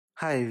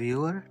Hi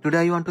viewer,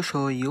 today I want to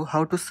show you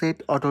how to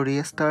set auto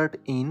restart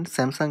in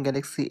Samsung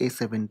Galaxy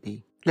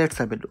A70. Let's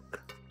have a look.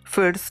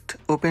 First,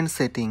 open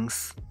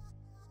settings.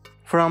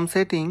 From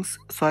settings,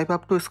 swipe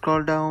up to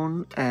scroll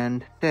down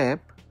and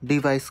tap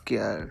device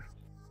care.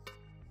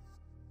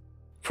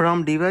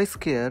 From device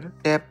care,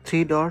 tap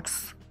three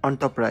dots on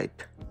top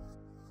right.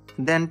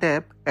 Then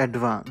tap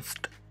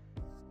advanced.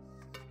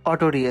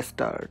 Auto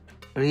restart.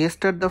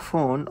 Restart the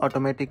phone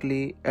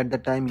automatically at the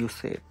time you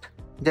set.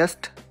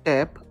 Just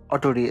tap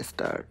auto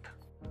restart.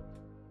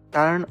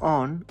 Turn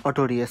on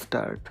auto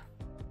restart.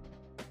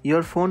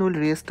 Your phone will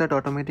restart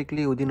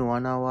automatically within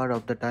 1 hour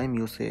of the time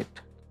you set.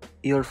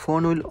 Your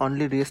phone will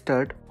only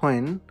restart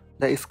when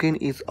the screen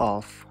is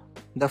off,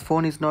 the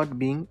phone is not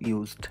being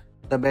used,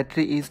 the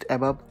battery is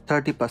above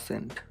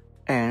 30%,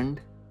 and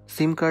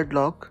SIM card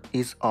lock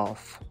is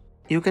off.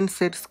 You can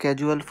set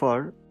schedule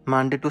for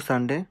Monday to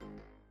Sunday.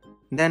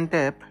 Then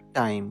tap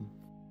time.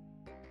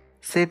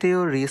 Set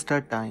your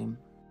restart time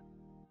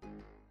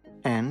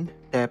and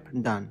tap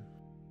done.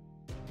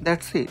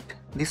 That's it.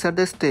 These are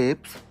the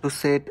steps to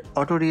set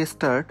auto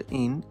restart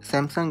in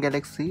Samsung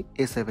Galaxy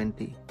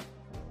A70.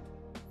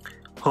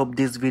 Hope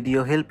this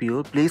video helped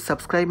you. Please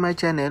subscribe my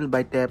channel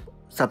by tap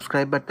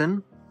subscribe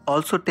button.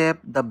 Also tap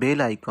the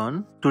bell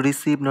icon to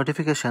receive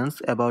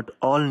notifications about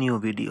all new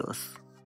videos.